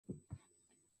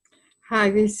Hi,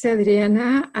 this is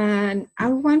Adriana, and I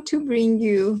want to bring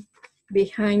you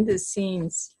behind the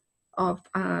scenes of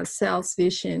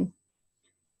SalesVision,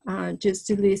 just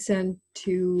to listen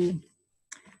to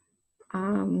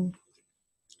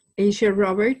Asia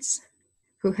Roberts,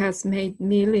 who has made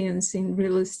millions in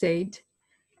real estate,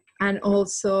 and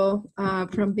also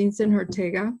from Vincent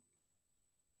Ortega,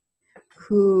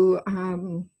 who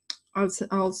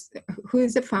who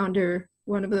is the founder,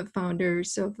 one of the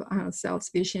founders of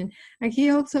SalesVision, and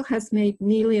he also has made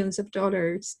millions of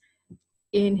dollars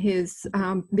in his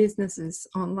businesses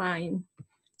online.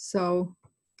 So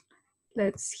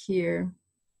let's hear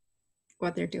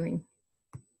what they're doing.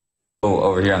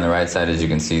 Over here on the right side, as you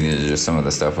can see, these are just some of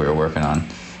the stuff we were working on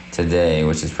today,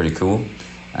 which is pretty cool.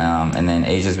 And then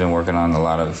Asia's been working on a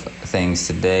lot of things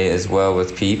today as well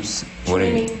with Peeps.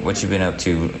 What you been up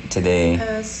to today?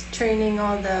 I was training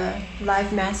all the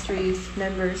Live Mastery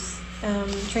members,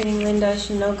 training Linda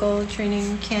Shinogo,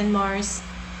 training Ken Mars,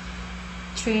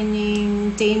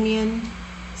 training Damien.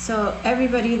 So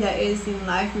everybody that is in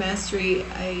Live Mastery,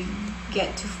 I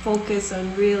get to focus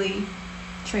on really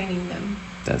training them.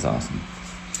 That's awesome.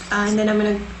 And then I'm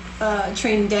going to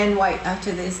train Dan White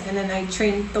after this, and then I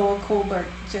train Thor Colbert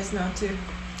just now too.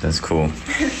 That's cool.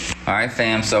 All right,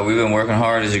 fam. So we've been working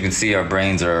hard. As you can see, our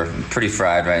brains are pretty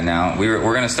fried right now. We're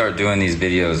going to start doing these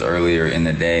videos earlier in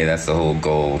the day. That's the whole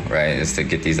goal, right? Is to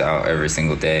get these out every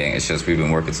single day. It's just we've been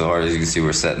working so hard. As you can see,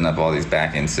 we're setting up all these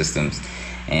back-end systems,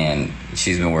 and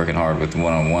she's been working hard with the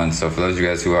one-on-one. So for those of you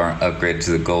guys who aren't upgraded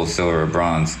to the gold, silver, or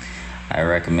bronze, I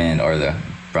recommend, or the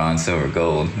bronze, silver,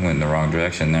 gold, went in the wrong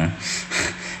direction there.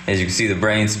 As you can see the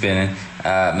brain spinning,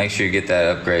 make sure you get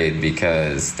that upgrade,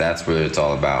 because that's what it's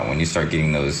all about. When you start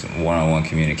getting those one-on-one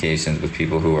communications with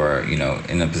people who are, you know,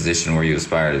 in a position where you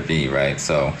aspire to be, right?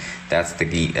 So that's the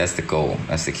key, that's the goal,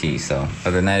 that's the key. So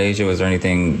other than that, Asia, was there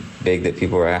anything big that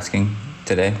people were asking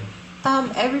today?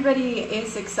 Everybody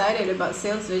is excited about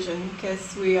SalesVision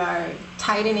because we are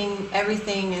tightening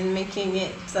everything and making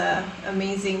it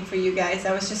amazing for you guys.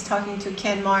 I was just talking to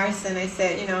Ken Mars, and I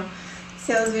said, you know,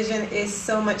 SalesVision is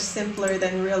so much simpler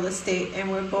than real estate,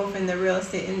 and we're both in the real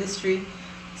estate industry.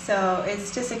 So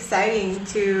it's just exciting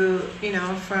to, you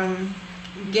know, from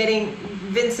getting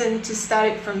Vincent to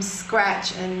start it from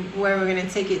scratch and where we're going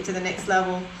to take it to the next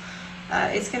level.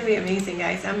 It's going to be amazing,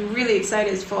 guys. I'm really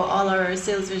excited for all our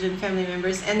SalesVision family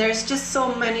members. And there's just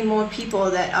so many more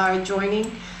people that are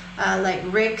joining, like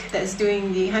Rick, that's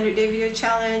doing the 100-day video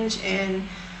challenge, and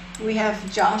we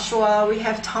have Joshua, we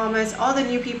have Thomas, all the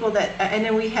new people that, and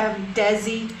then we have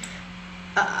Desi.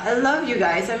 I love you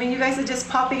guys. I mean, you guys are just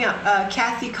popping up.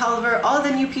 Kathy Culver, all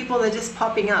the new people are just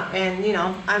popping up. And, you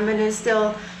know, I'm going to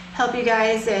still help you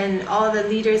guys, and all the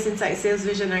leaders inside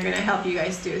SalesVision are going to help you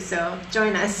guys too. So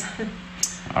join us.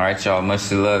 All right, y'all.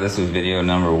 Much love. This was video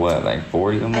number what, like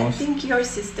 40 almost? I think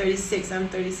yours is 36. I'm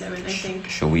 37, I think.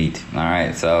 Sweet. All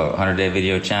right. So 100-day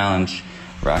video challenge.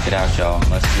 Rock it out, y'all.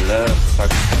 Much love. Talk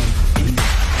to you soon.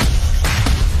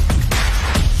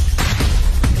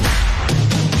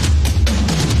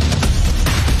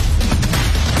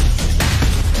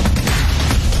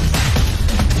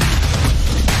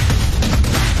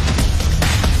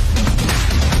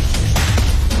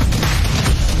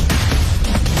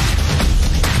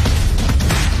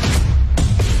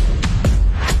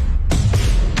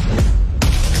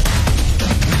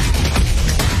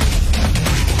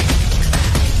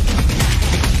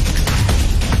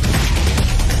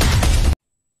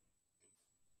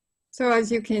 So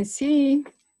as you can see,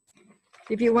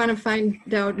 if you want to find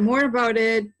out more about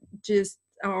it, just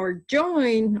or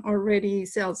join already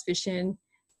SalesVision,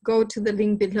 go to the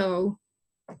link below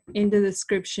in the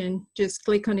description. Just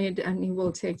click on it and it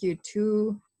will take you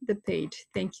to the page.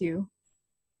 Thank you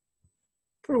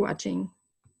for watching.